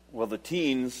the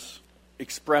teens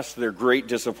expressed their great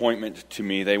disappointment to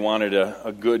me. They wanted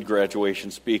a good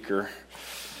graduation speaker,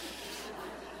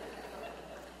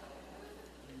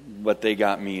 but they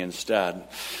got me instead.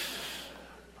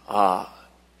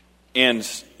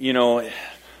 And, you know,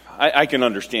 I can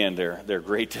understand their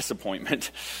great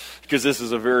disappointment because this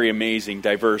is a very amazing,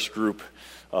 diverse group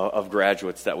of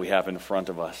graduates that we have in front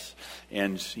of us.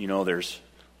 And, you know, there's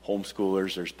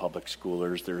homeschoolers, there's public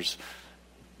schoolers, there's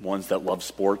ones that love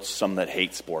sports, some that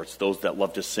hate sports, those that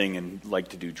love to sing and like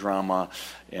to do drama,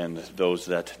 and those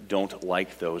that don't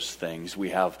like those things. We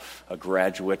have a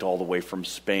graduate all the way from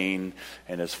Spain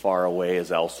and as far away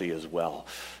as Elsie as well.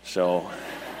 So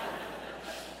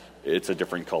it's a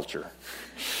different culture.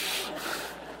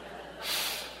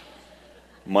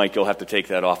 Mike, you'll have to take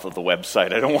that off of the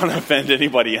website. I don't want to offend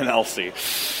anybody in Elsie.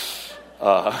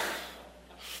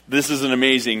 This is an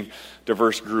amazing,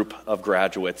 diverse group of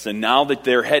graduates. And now that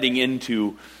they're heading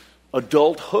into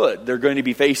adulthood, they're going to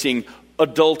be facing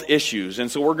adult issues. And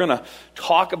so we're going to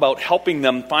talk about helping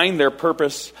them find their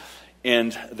purpose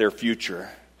and their future.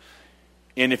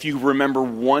 And if you remember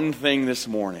one thing this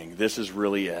morning, this is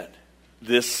really it.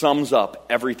 This sums up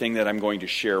everything that I'm going to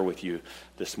share with you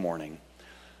this morning.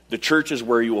 The church is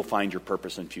where you will find your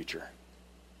purpose and future.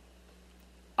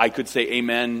 I could say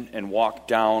amen and walk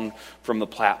down from the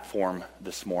platform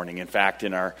this morning. In fact,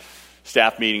 in our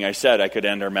staff meeting, I said I could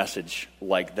end our message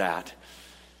like that.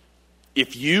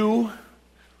 If you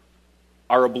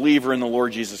are a believer in the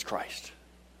Lord Jesus Christ,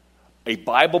 a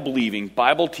Bible-believing,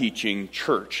 Bible-teaching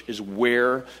church is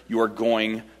where you are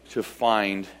going to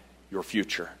find your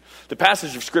future. The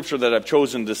passage of Scripture that I've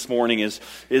chosen this morning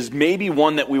is maybe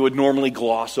one that we would normally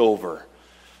gloss over,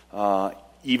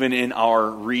 even in our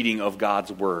reading of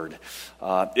God's Word.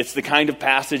 It's the kind of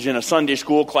passage in a Sunday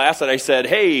school class that I said,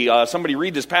 hey, somebody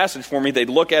read this passage for me. They'd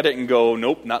look at it and go,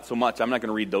 nope, not so much. I'm not going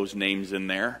to read those names in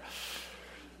there.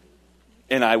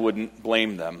 And I wouldn't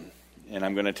blame them. And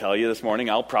I'm going to tell you this morning,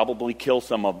 I'll probably kill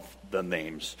some of the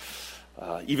names.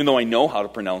 Even though I know how to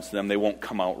pronounce them, they won't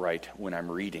come out right when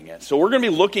I'm reading it. So we're going to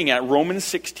be looking at Romans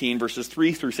 16, verses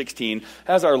 3 through 16,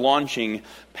 as our launching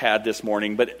pad this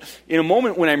morning. But in a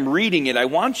moment when I'm reading it, I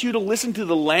want you to listen to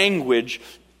the language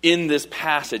in this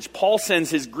passage. Paul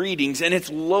sends his greetings, and it's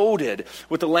loaded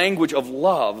with the language of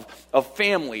love, of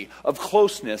family, of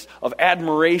closeness, of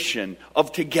admiration,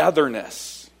 of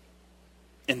togetherness.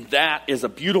 And that is a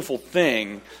beautiful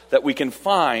thing that we can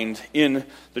find in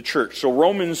the church. So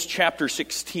Romans chapter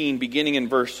 16, beginning in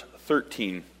verse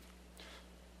 13.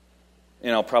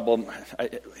 And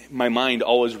my mind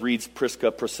always reads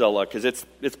Priscilla, because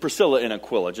it's Priscilla and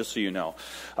Aquila, just so you know.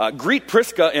 Greet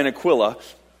Prisca and Aquila,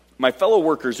 my fellow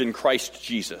workers in Christ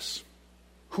Jesus,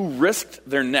 who risked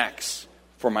their necks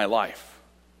for my life.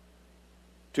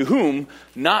 To whom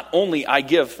not only I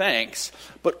give thanks,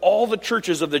 but all the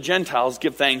churches of the Gentiles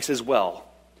give thanks as well.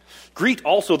 Greet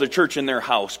also the church in their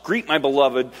house. Greet my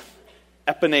beloved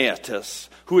Epaenetus,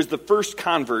 who is the first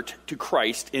convert to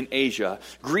Christ in Asia.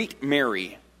 Greet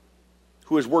Mary,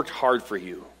 who has worked hard for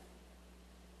you.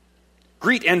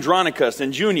 Greet Andronicus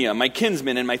and Junia, my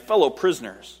kinsmen and my fellow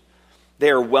prisoners. They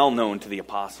are well known to the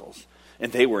apostles,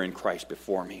 and they were in Christ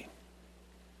before me.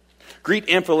 Greet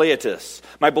Amphilaitus,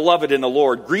 my beloved in the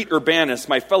Lord. Greet Urbanus,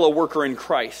 my fellow worker in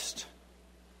Christ,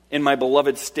 and my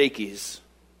beloved Stachys.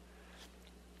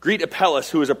 Greet Apelles,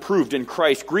 who is approved in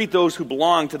Christ. Greet those who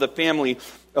belong to the family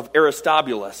of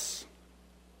Aristobulus.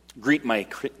 Greet my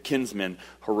kinsman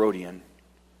Herodion.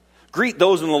 Greet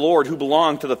those in the Lord who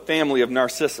belong to the family of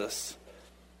Narcissus.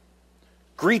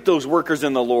 Greet those workers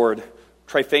in the Lord,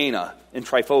 Tryphena and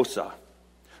Tryphosa.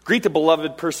 Greet the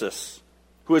beloved Persis,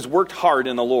 who has worked hard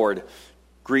in the Lord.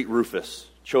 Greet Rufus,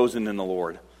 chosen in the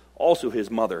Lord, also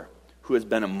his mother, who has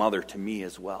been a mother to me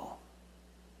as well.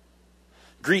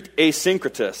 Greet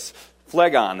Asyncritus,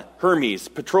 Phlegon, Hermes,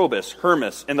 Petrobus,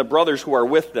 Hermas, and the brothers who are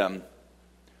with them.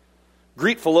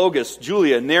 Greet Philogus,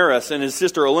 Julia, Nereus, and his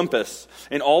sister Olympus,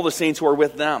 and all the saints who are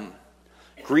with them.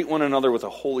 Greet one another with a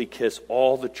holy kiss.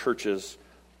 All the churches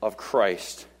of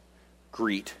Christ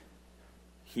greet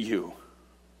you.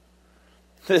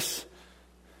 This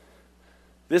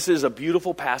is a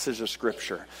beautiful passage of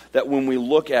Scripture that when we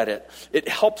look at it, it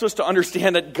helps us to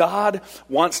understand that God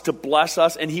wants to bless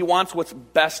us and He wants what's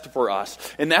best for us.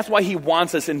 And that's why He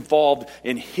wants us involved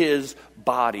in His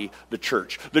body, the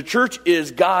church. The church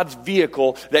is God's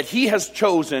vehicle that He has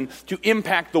chosen to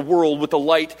impact the world with the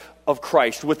light of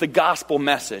Christ, with the gospel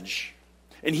message.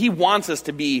 And He wants us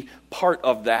to be part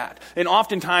of that. And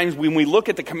oftentimes when we look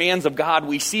at the commands of God,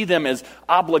 we see them as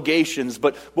obligations.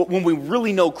 But when we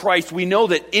really know Christ, we know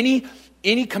that any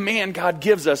Any command God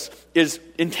gives us is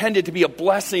intended to be a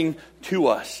blessing to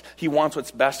us. He wants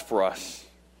what's best for us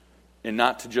and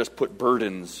not to just put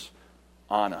burdens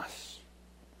on us.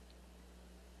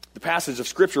 The passage of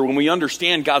Scripture, when we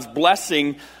understand God's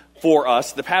blessing for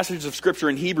us, the passage of Scripture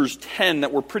in Hebrews 10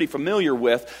 that we're pretty familiar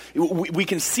with, we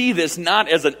can see this not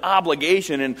as an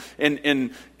obligation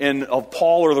and of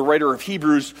Paul or the writer of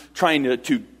Hebrews trying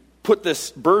to put this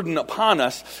burden upon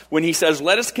us when he says,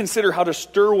 let us consider how to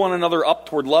stir one another up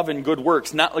toward love and good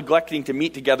works, not neglecting to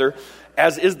meet together,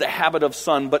 as is the habit of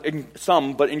some, but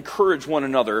encourage one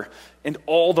another, and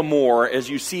all the more as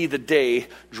you see the day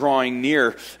drawing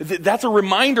near. That's a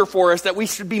reminder for us that we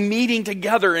should be meeting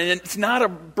together, and it's not a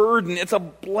burden, it's a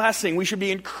blessing. We should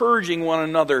be encouraging one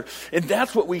another, and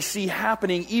that's what we see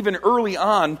happening even early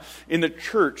on in the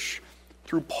church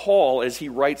through Paul as he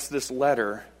writes this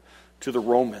letter to the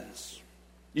Romans.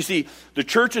 You see, the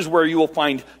church is where you will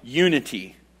find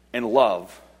unity and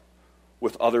love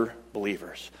with other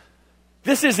believers.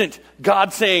 This isn't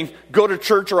God saying, go to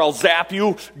church or I'll zap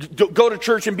you. Go to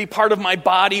church and be part of my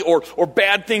body or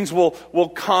bad things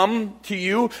will come to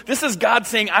you. This is God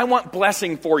saying, I want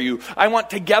blessing for you. I want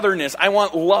togetherness. I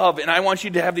want love. And I want you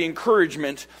to have the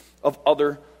encouragement of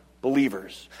other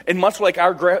believers. And much like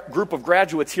our group of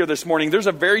graduates here this morning, there's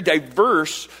a very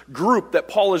diverse group that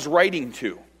Paul is writing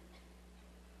to.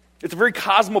 It's a very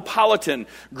cosmopolitan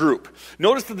group.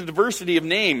 Notice the diversity of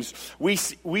names. We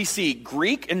see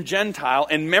Greek and Gentile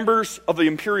and members of the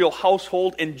imperial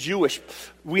household and Jewish.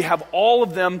 We have all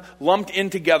of them lumped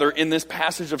in together in this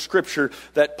passage of Scripture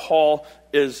that Paul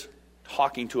is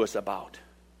talking to us about.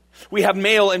 We have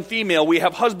male and female. We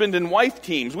have husband and wife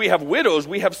teams. We have widows.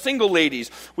 We have single ladies.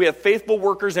 We have faithful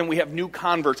workers, and we have new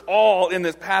converts, all in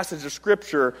this passage of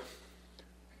Scripture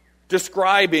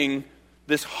describing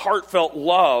this heartfelt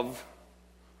love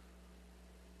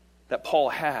that Paul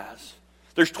has.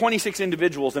 There's 26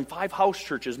 individuals and 5 house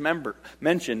churches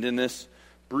mentioned in this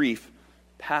brief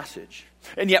passage.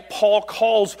 And yet Paul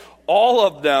calls all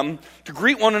of them to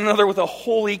greet one another with a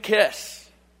holy kiss.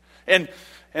 And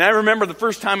I remember the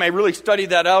first time I really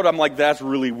studied that out, I'm like, that's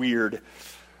really weird.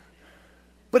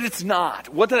 But it's not.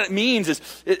 What that means is,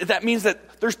 that means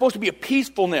that there's supposed to be a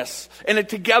peacefulness and a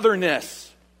togetherness.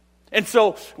 And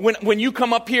so when you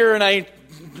come up here and I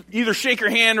either shake your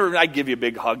hand or I give you a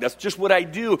big hug, that's just what I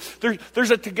do.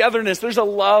 There's a togetherness, there's a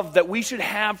love that we should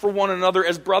have for one another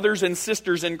as brothers and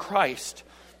sisters in Christ.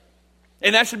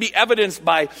 And that should be evidenced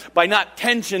by not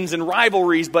tensions and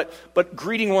rivalries, but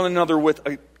greeting one another with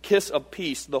a kiss of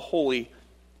peace, the holy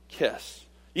kiss.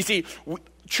 You see,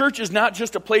 church is not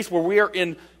just a place where we are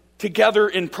together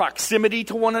in proximity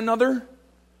to one another.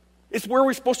 It's where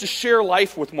we're supposed to share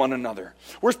life with one another.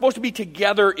 We're supposed to be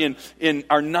together in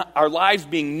our lives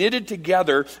being knitted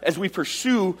together as we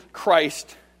pursue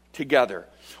Christ together.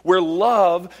 Where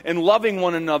love and loving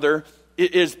one another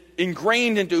is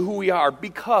ingrained into who we are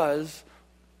because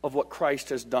of what Christ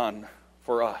has done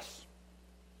for us.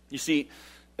 You see,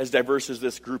 as diverse as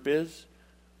this group is,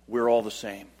 we're all the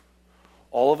same.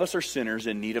 All of us are sinners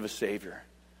in need of a Savior.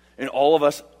 And all of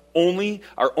us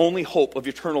our only hope of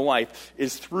eternal life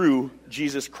is through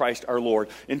Jesus Christ our Lord.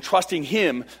 In trusting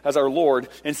Him as our Lord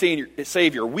and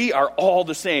Savior, we are all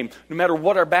the same, no matter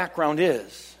what our background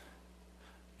is.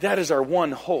 That is our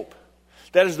one hope.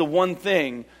 That is the one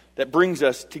thing that brings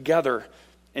us together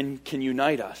and can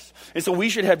unite us. And so we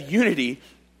should have unity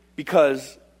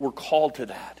because we're called to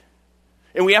that.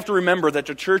 And we have to remember that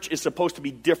the church is supposed to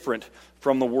be different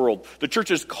from the world. The church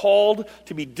is called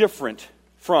to be different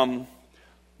from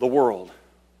the world.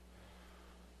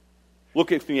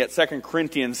 Look at me at 2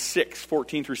 Corinthians 6,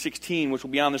 14 through 16, which will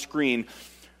be on the screen.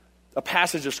 A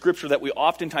passage of Scripture that we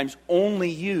oftentimes only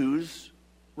use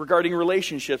regarding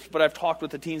relationships, but I've talked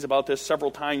with the teens about this several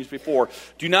times before.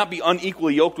 Do not be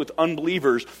unequally yoked with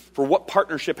unbelievers, for what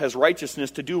partnership has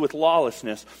righteousness to do with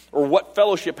lawlessness? Or what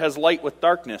fellowship has light with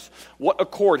darkness? What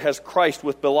accord has Christ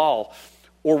with Belial?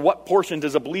 Or what portion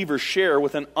does a believer share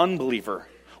with an unbeliever?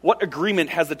 What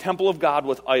agreement has the temple of God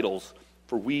with idols?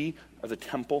 For we are the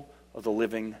temple of the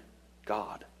living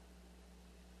God.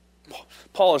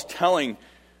 Paul is telling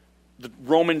the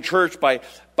Roman church by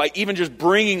even just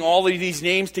bringing all of these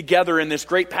names together in this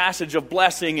great passage of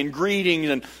blessing and greetings,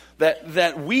 and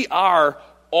that we are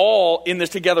all in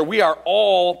this together. We are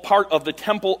all part of the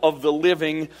temple of the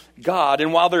living God.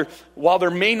 And while there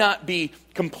may not be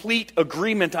complete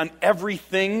agreement on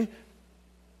everything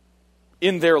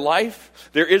in their life,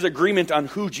 there is agreement on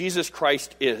who Jesus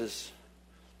Christ is.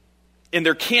 And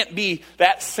there can't be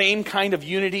that same kind of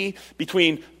unity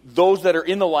between those that are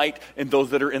in the light and those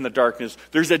that are in the darkness.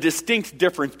 There's a distinct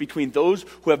difference between those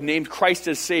who have named Christ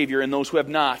as Savior and those who have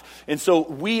not. And so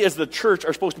we as the church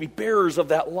are supposed to be bearers of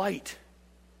that light.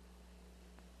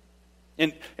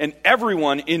 And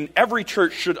everyone in every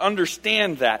church should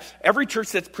understand that. Every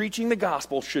church that's preaching the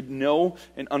gospel should know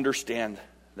and understand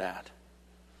that.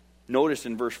 Notice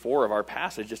in verse 4 of our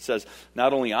passage, it says,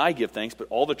 not only I give thanks, but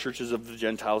all the churches of the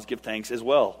Gentiles give thanks as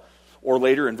well. Or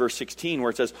later in verse 16 where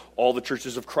it says, all the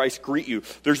churches of Christ greet you.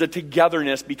 There's a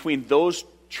togetherness between those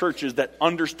churches that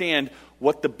understand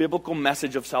what the biblical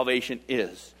message of salvation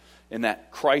is. And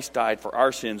that Christ died for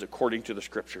our sins according to the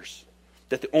Scriptures.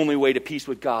 That the only way to peace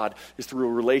with God is through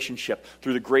a relationship,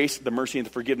 through the grace, the mercy, and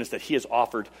the forgiveness that He has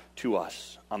offered to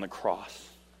us on the cross.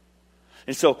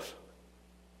 And so,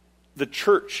 the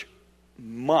church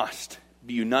must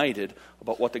be united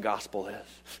about what the gospel is.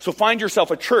 So find yourself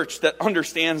a church that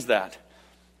understands that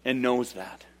and knows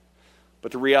that.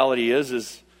 But the reality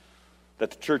is that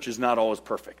the church is not always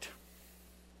perfect.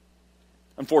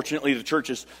 Unfortunately, the church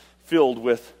is filled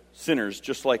with sinners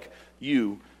just like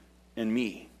you and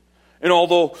me. And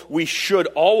although we should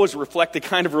always reflect the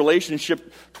kind of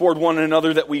relationship toward one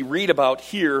another that we read about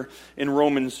here in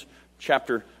Romans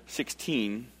chapter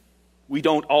 16, we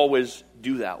don't always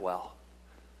do that well.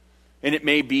 And it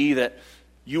may be that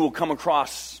you will come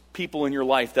across people in your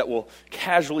life that will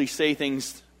casually say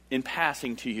things in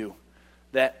passing to you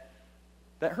that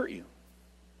hurt you,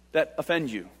 that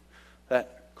offend you,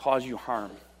 that cause you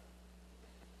harm.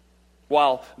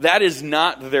 While that is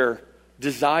not their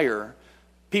desire,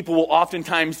 people will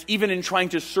oftentimes, even in trying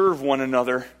to serve one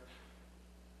another,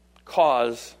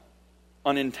 cause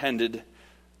unintended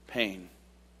pain.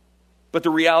 But the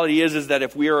reality is that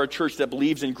if we are a church that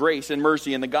believes in grace and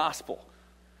mercy and the gospel,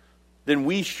 then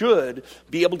we should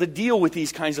be able to deal with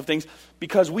these kinds of things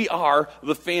because we are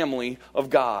the family of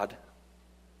God.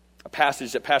 A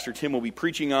passage that Pastor Tim will be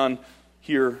preaching on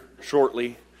here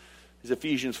shortly is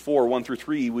Ephesians 4, 1 through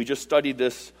 3. We just studied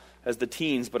this as the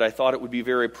teens, but I thought it would be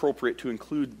very appropriate to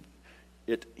include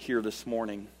it here this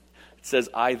morning. It says,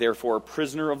 I, therefore, a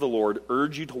prisoner of the Lord,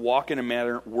 urge you to walk in a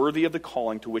manner worthy of the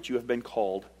calling to which you have been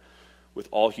called, with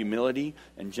all humility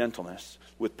and gentleness,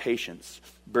 with patience,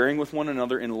 bearing with one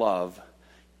another in love,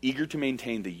 eager to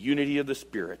maintain the unity of the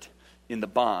Spirit in the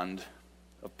bond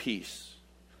of peace.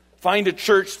 Find a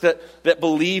church that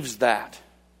believes that.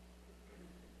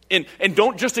 And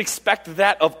don't just expect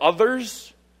that of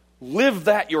others. Live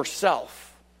that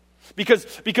yourself. Because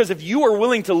if you are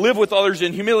willing to live with others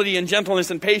in humility and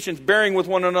gentleness and patience, bearing with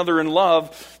one another in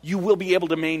love, you will be able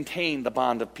to maintain the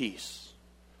bond of peace.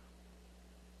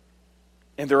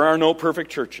 And there are no perfect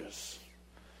churches.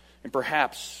 And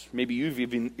perhaps, maybe you've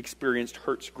even experienced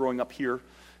hurts growing up here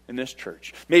in this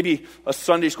church. Maybe a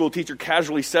Sunday school teacher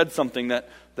casually said something that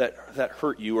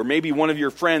hurt you. Or maybe one of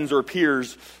your friends or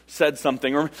peers said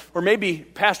something. Or maybe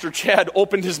Pastor Chad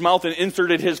opened his mouth and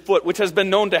inserted his foot, which has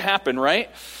been known to happen, right?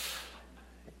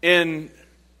 And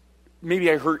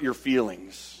maybe I hurt your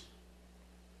feelings.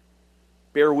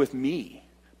 Bear with me.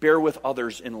 Bear with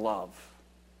others in love.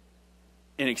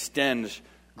 And extend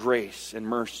grace and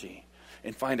mercy.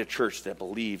 And find a church that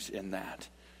believes in that.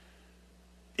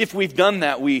 If we've done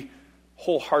that, we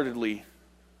wholeheartedly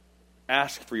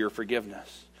ask for your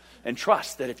forgiveness. And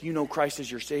trust that if you know Christ as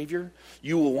your Savior,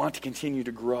 you will want to continue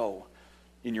to grow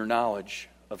in your knowledge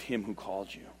of Him who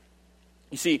called you.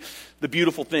 You see, the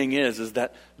beautiful thing is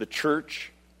that the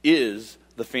church is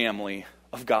the family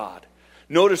of God.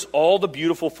 Notice all the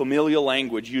beautiful familial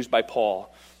language used by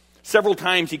Paul. Several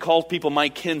times he calls people my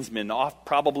kinsmen,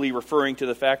 probably referring to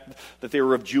the fact that they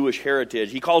were of Jewish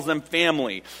heritage. He calls them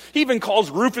family. He even calls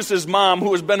Rufus's mom,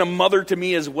 who has been a mother to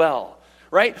me as well.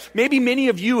 Right? Maybe many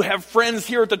of you have friends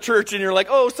here at the church and you're like,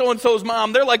 oh, so-and-so's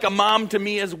mom, they're like a mom to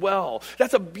me as well.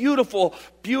 That's a beautiful,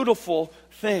 beautiful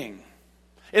thing.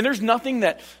 And there's nothing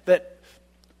that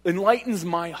enlightens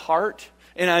my heart.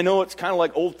 And I know it's kind of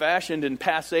like old-fashioned and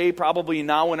passé probably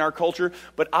now in our culture,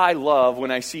 but I love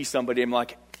when I see somebody, I'm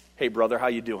like, hey, brother, how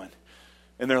you doing?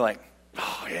 And they're like,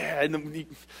 oh, yeah, and then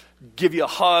give you a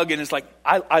hug, and it's like,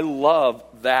 I love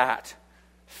that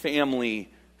family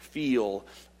feel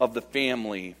of the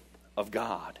family of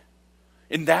God.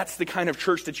 And that's the kind of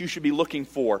church that you should be looking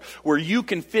for, where you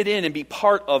can fit in and be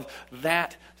part of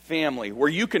that family, where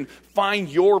you can find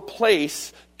your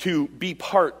place to be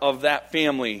part of that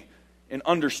family and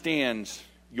understand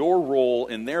your role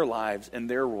in their lives and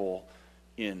their role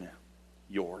in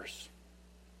yours.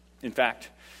 In fact,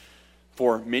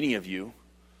 for many of you,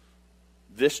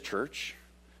 this church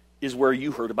is where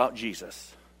you heard about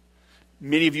Jesus.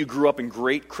 Many of you grew up in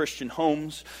great Christian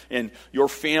homes, and your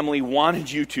family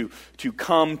wanted you to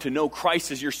come to know Christ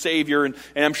as your Savior, and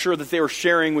I'm sure that they were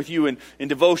sharing with you in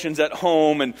devotions at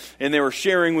home, and they were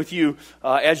sharing with you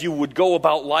as you would go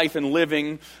about life and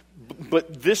living.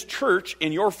 But this church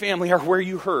and your family are where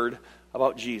you heard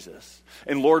about Jesus.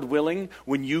 And Lord willing,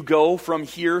 when you go from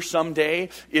here someday,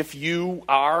 if you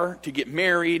are to get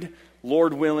married,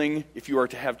 Lord willing, if you are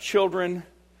to have children,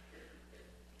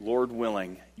 Lord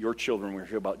willing, your children will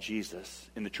hear about Jesus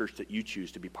in the church that you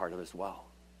choose to be part of as well.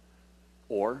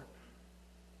 Or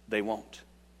they won't.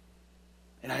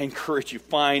 And I encourage you,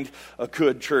 find a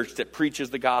good church that preaches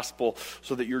the gospel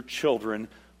so that your children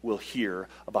will hear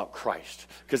about Christ.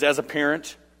 Because as a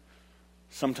parent,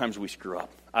 sometimes we screw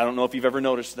up. I don't know if you've ever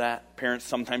noticed that. Parents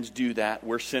sometimes do that.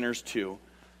 We're sinners too.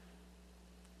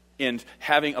 And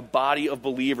having a body of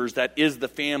believers that is the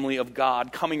family of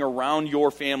God coming around your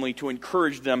family to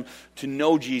encourage them to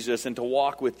know Jesus and to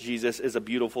walk with Jesus is a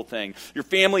beautiful thing. Your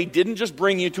family didn't just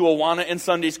bring you to Awana and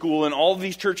Sunday school and all of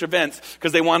these church events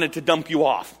because they wanted to dump you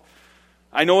off.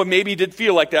 I know it maybe did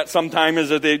feel like that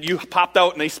sometimes as you popped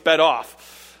out and they sped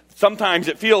off. Sometimes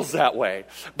it feels that way.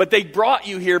 But they brought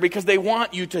you here because they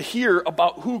want you to hear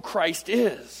about who Christ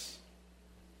is.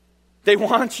 They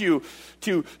want you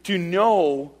to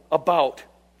know about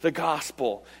the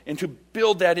gospel and to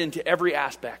build that into every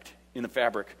aspect in the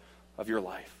fabric of your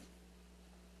life.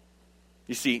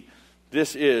 You see,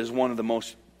 this is one of the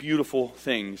most beautiful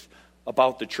things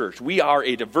about the church. We are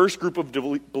a diverse group of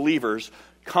believers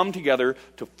come together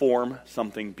to form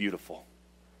something beautiful,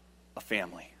 a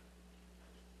family.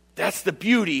 That's the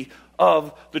beauty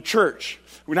of the church.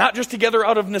 We're not just together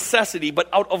out of necessity, but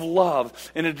out of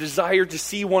love and a desire to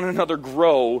see one another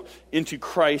grow into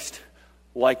Christ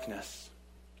likeness.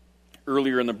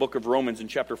 Earlier in the book of Romans, in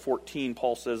chapter 14,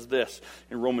 Paul says this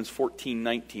in Romans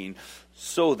 14:19.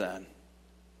 So then,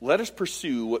 let us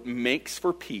pursue what makes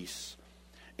for peace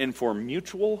and for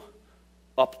mutual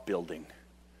upbuilding.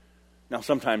 Now,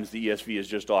 sometimes the ESV is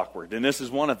just awkward, and this is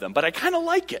one of them, but I kind of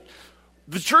like it.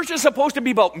 The church is supposed to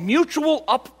be about mutual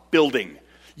upbuilding.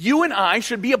 You and I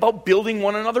should be about building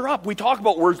one another up. We talk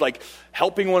about words like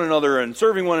helping one another and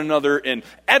serving one another and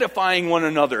edifying one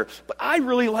another. But I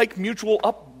really like mutual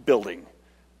upbuilding.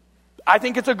 I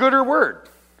think it's a gooder word.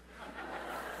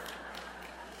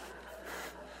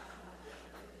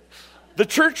 The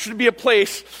church should be a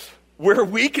place where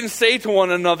we can say to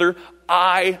one another,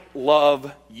 I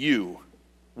love you,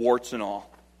 warts and all.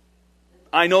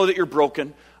 I know that you're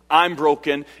broken. I'm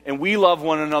broken, and we love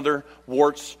one another,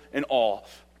 warts and all.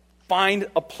 Find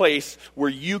a place where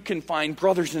you can find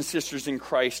brothers and sisters in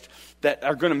Christ that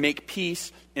are going to make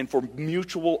peace and for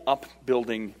mutual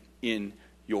upbuilding in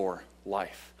your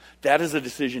life. That is a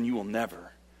decision you will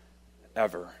never,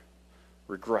 ever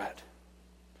regret.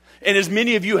 And as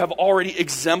many of you have already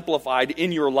exemplified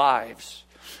in your lives,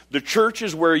 the church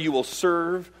is where you will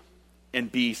serve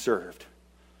and be served.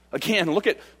 Again, look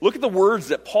at the words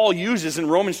that Paul uses in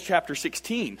Romans chapter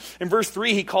 16. In verse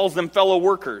 3, he calls them fellow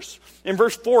workers. In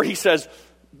verse 4, he says,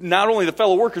 not only the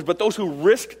fellow workers, but those who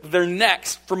risked their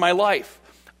necks for my life.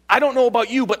 I don't know about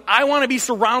you, but I want to be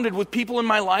surrounded with people in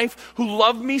my life who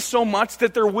love me so much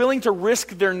that they're willing to risk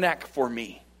their neck for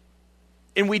me.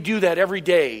 And we do that every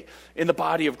day in the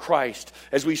body of Christ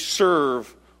as we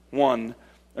serve one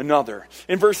another.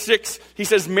 In verse 6, he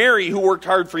says, Mary, who worked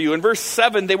hard for you. In verse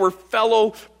 7, they were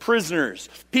fellow prisoners,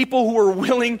 people who were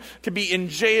willing to be in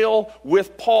jail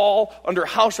with Paul under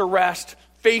house arrest,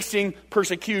 facing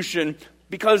persecution,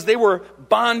 because they were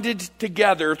bonded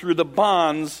together through the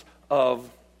bonds of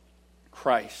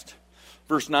Christ.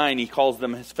 Verse 9, he calls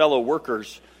them his fellow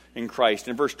workers in Christ.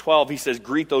 In verse 12, he says,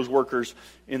 greet those workers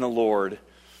in the Lord.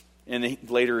 And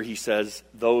later he says,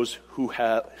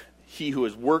 he who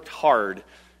has worked hard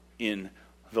in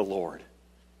the Lord.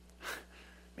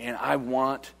 Man, I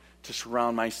want to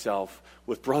surround myself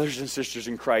with brothers and sisters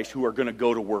in Christ who are going to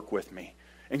go to work with me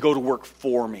and go to work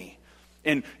for me.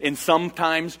 And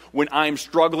sometimes when I'm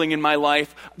struggling in my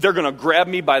life, they're going to grab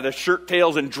me by the shirt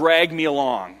tails and drag me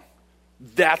along.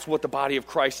 That's what the body of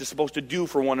Christ is supposed to do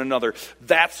for one another.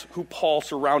 That's who Paul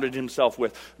surrounded himself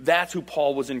with. That's who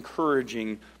Paul was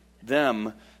encouraging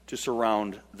them to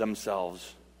surround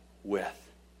themselves with.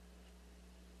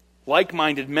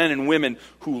 Like-minded men and women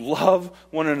who love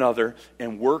one another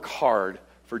and work hard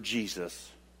for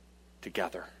Jesus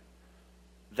together.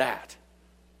 That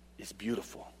is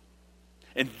beautiful.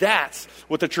 And that's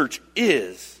what the church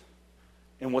is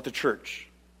and what the church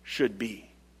should be.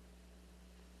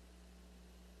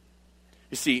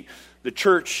 You see, the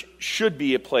church should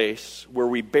be a place where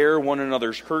we bear one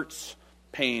another's hurts,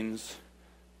 pains,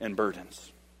 and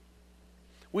burdens.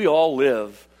 We all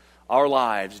live our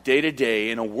lives day to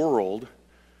day in a world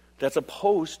that's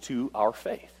opposed to our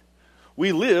faith.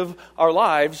 We live our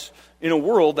lives in a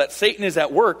world that Satan is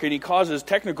at work and he causes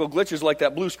technical glitches like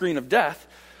that blue screen of death.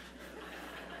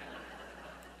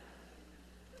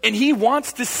 And he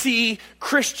wants to see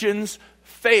Christians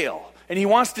fail. And he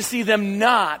wants to see them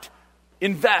not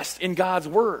invest in God's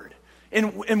word.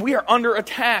 And we are under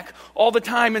attack all the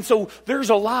time. And so there's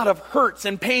a lot of hurts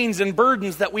and pains and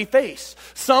burdens that we face.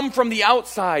 Some from the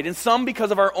outside and some because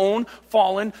of our own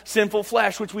fallen, sinful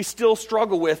flesh, which we still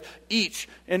struggle with each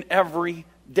and every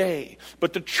day.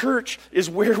 But the church is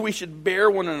where we should bear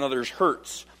one another's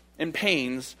hurts and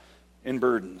pains and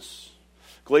burdens.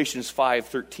 Galatians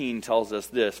 5:13 tells us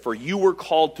this, "For you were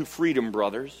called to freedom,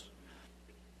 brothers.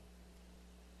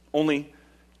 Only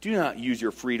do not use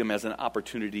your freedom as an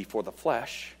opportunity for the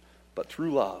flesh, but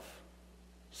through love,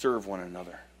 serve one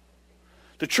another."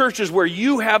 The church is where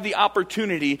you have the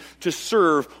opportunity to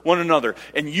serve one another,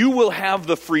 and you will have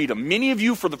the freedom. Many of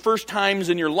you, for the first times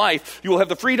in your life, you will have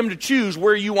the freedom to choose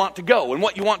where you want to go, and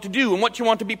what you want to do, and what you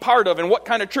want to be part of, and what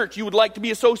kind of church you would like to be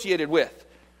associated with.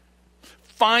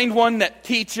 Find one that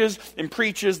teaches and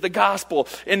preaches the gospel,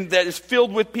 and that is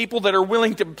filled with people that are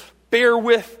willing to bear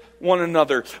with one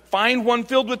another. Find one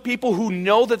filled with people who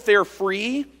know that they're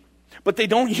free, but they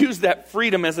don't use that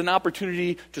freedom as an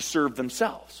opportunity to serve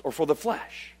themselves or for the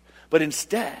flesh. But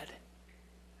instead,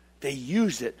 they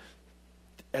use it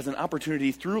as an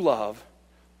opportunity through love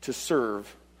to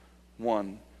serve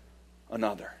one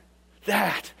another.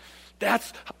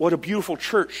 That's what a beautiful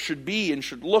church should be and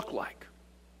should look like.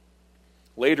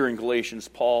 Later in Galatians,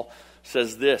 Paul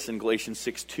says this in Galatians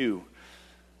 6:2.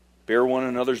 "Bear one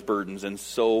another's burdens and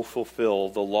so fulfill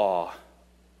the law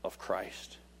of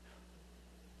Christ."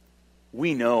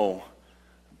 We know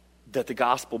that the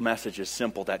gospel message is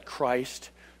simple, that Christ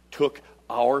took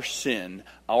our sin,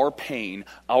 our pain,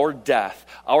 our death,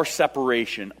 our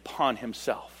separation upon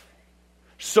himself.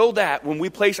 So that when we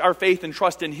place our faith and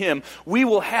trust in him, we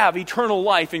will have eternal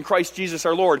life in Christ Jesus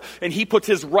our Lord. And he puts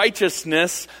his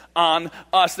righteousness on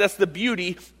us. That's the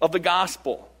beauty of the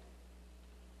gospel.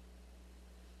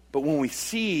 But when we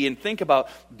see and think about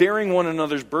bearing one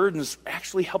another's burdens,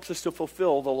 actually helps us to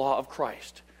fulfill the law of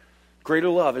Christ. Greater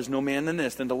love is no man than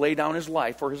this, than to lay down his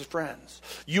life for his friends.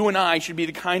 You and I should be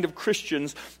the kind of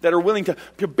Christians that are willing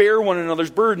to bear one another's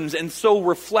burdens and so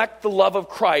reflect the love of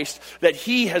Christ that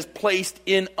he has placed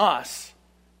in us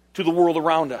to the world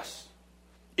around us.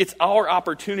 It's our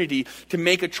opportunity to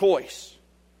make a choice.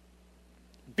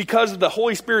 Because the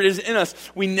Holy Spirit is in us,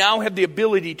 we now have the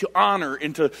ability to honor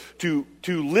and to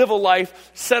live a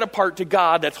life set apart to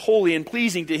God that's holy and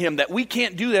pleasing to him, that we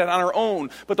can't do that on our own.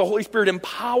 But the Holy Spirit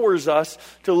empowers us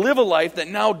to live a life that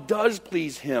now does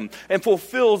please him and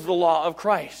fulfills the law of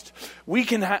Christ. We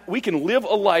can live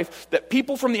a life that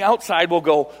people from the outside will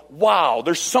go, wow,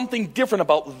 there's something different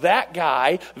about that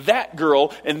guy, that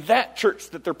girl, and that church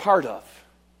that they're part of.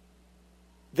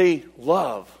 They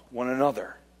love one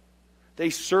another. They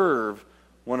serve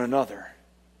one another.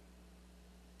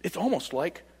 It's almost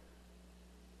like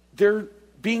they're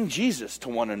being Jesus to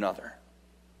one another.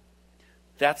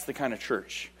 That's the kind of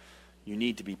church you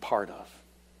need to be part of.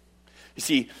 You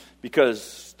see,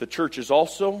 because the church is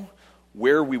also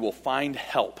where we will find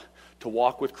help to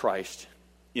walk with Christ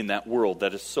in that world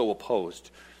that is so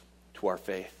opposed to our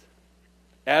faith.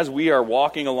 As we are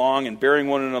walking along and bearing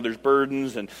one another's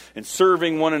burdens and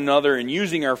serving one another and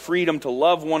using our freedom to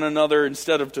love one another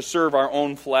instead of to serve our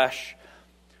own flesh,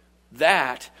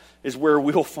 that is where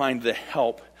we'll find the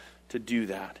help to do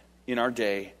that in our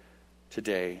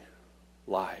day-to-day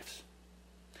lives.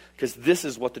 Because this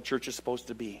is what the church is supposed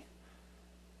to be.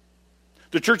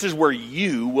 The church is where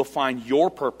you will find your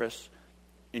purpose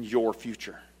and your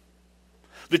future.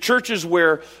 The church is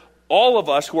where all of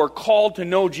us who are called to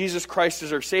know Jesus Christ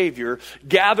as our Savior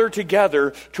gather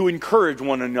together to encourage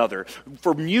one another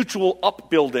for mutual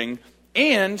upbuilding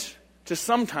and to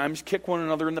sometimes kick one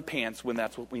another in the pants when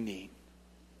that's what we need.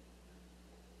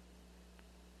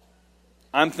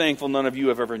 I'm thankful none of you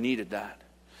have ever needed that.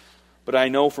 But I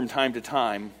know from time to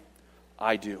time,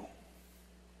 I do.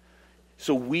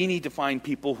 So we need to find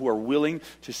people who are willing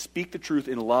to speak the truth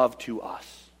in love to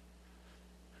us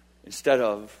instead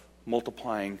of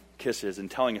multiplying kisses and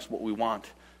telling us what we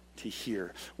want to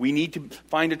hear. We need to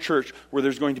find a church where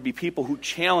there's going to be people who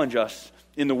challenge us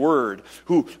in the Word,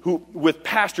 who with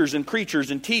pastors and preachers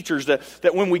and teachers,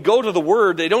 that when we go to the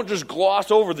Word, they don't just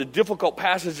gloss over the difficult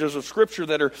passages of Scripture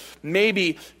that are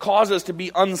maybe cause us to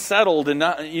be unsettled and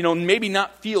not, maybe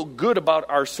not feel good about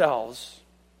ourselves.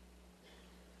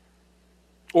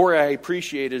 Or I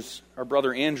appreciate, as our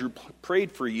brother Andrew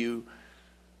prayed for you,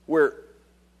 where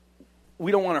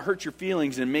we don't want to hurt your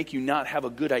feelings and make you not have a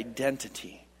good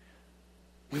identity.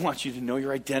 We want you to know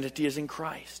your identity is in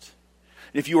Christ.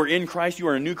 If you are in Christ, you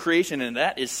are a new creation, and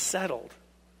that is settled.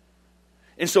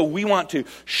 And so we want to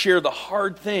share the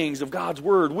hard things of God's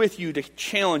Word with you to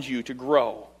challenge you to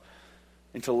grow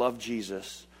and to love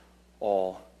Jesus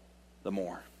all the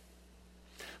more.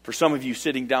 For some of you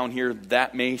sitting down here,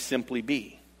 that may simply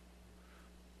be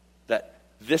that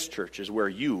this church is where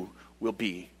you will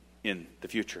be in the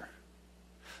future.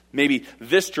 Maybe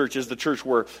this church is the church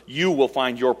where you will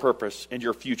find your purpose and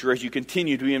your future as you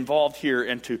continue to be involved here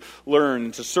and to learn,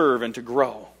 and to serve, and to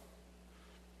grow.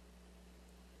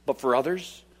 But for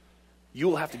others, you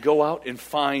will have to go out and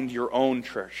find your own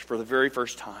church for the very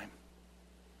first time.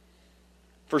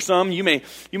 For some, you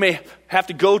may have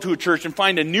to go to a church and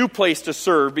find a new place to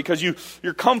serve because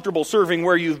you're comfortable serving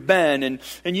where you've been,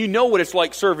 and you know what it's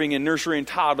like serving in nursery and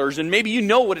toddlers, and maybe you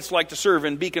know what it's like to serve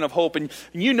in Beacon of Hope, and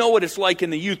you know what it's like in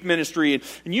the youth ministry,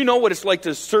 and you know what it's like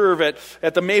to serve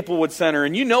at the Maplewood Center,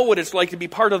 and you know what it's like to be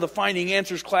part of the Finding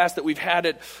Answers class that we've had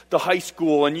at the high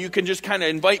school, and you can just kind of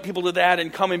invite people to that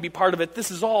and come and be part of it.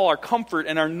 This is all our comfort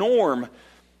and our norm,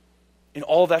 and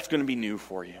all that's going to be new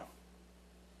for you.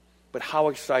 But how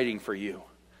exciting for you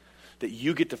that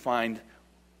you get to find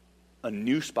a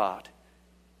new spot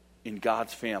in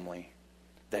God's family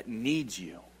that needs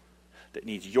you, that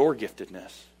needs your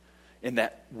giftedness, and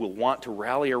that will want to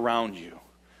rally around you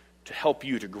to help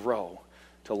you to grow,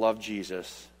 to love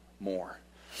Jesus more.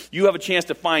 You have a chance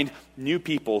to find new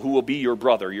people who will be your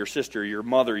brother, your sister, your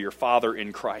mother, your father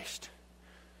in Christ.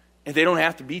 And they don't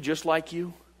have to be just like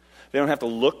you. They don't have to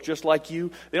look just like you.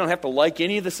 They don't have to like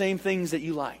any of the same things that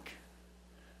you like.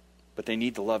 But they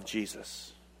need to love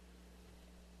Jesus.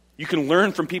 You can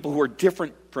learn from people who are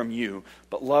different from you,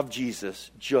 but love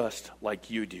Jesus just like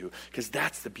you do, because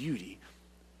that's the beauty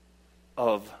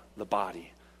of the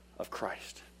body of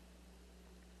Christ.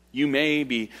 You may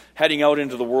be heading out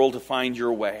into the world to find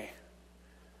your way,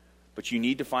 but you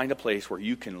need to find a place where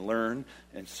you can learn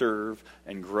and serve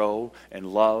and grow and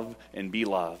love and be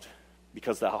loved,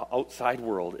 because the outside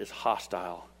world is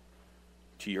hostile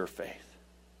to your faith.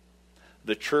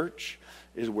 The church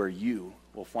is where you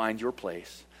will find your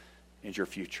place and your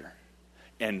future.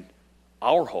 And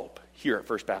our hope here at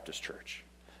First Baptist Church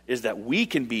is that we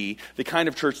can be the kind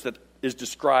of church that is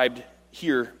described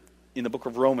here in the book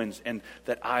of Romans and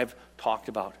that I've talked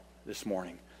about this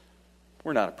morning.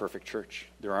 We're not a perfect church.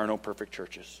 There are no perfect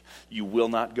churches. You will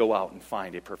not go out and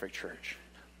find a perfect church.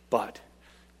 But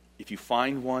if you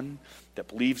find one that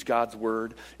believes God's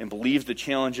word and believes the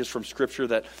challenges from Scripture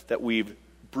that we've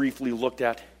briefly looked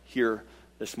at here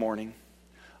this morning,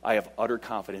 I have utter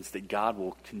confidence that God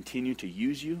will continue to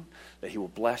use you, that He will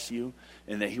bless you,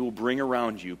 and that He will bring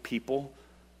around you people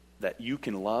that you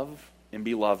can love and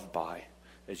be loved by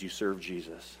as you serve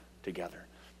Jesus together.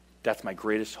 That's my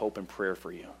greatest hope and prayer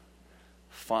for you.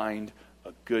 Find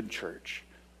a good church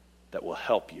that will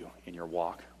help you in your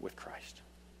walk with Christ.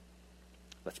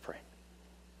 Let's pray.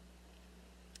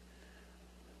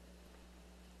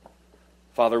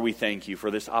 Father, we thank you for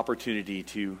this opportunity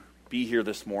to be here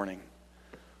this morning.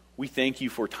 We thank you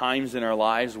for times in our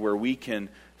lives where we can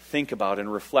think about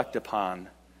and reflect upon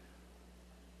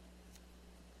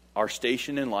our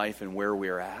station in life and where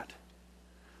we're at.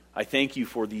 I thank you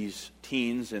for these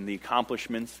teens and the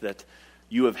accomplishments that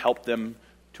you have helped them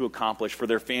to accomplish, for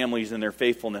their families and their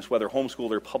faithfulness, whether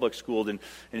homeschooled or public schooled, and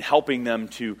helping them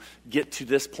to get to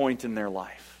this point in their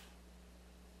life.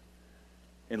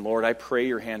 And Lord, I pray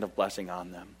your hand of blessing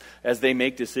on them as they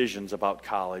make decisions about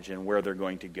college and where they're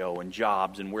going to go, and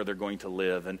jobs and where they're going to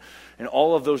live, and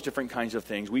all of those different kinds of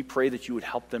things. We pray that you would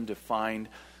help them to find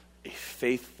a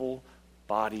faithful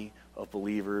body of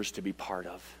believers to be part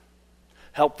of.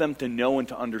 Help them to know and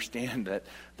to understand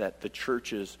that the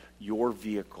church is your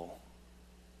vehicle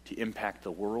to impact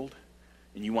the world,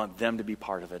 and you want them to be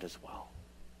part of it as well.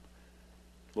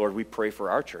 Lord, we pray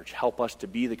for our church. Help us to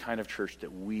be the kind of church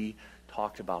that we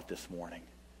talked about this morning,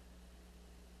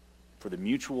 for the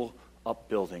mutual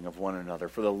upbuilding of one another,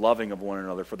 for the loving of one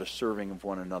another, for the serving of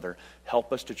one another.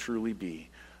 Help us to truly be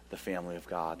the family of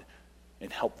God,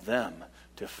 and help them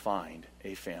to find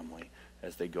a family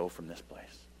as they go from this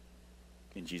place.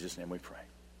 In Jesus' name we pray.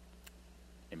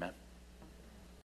 Amen.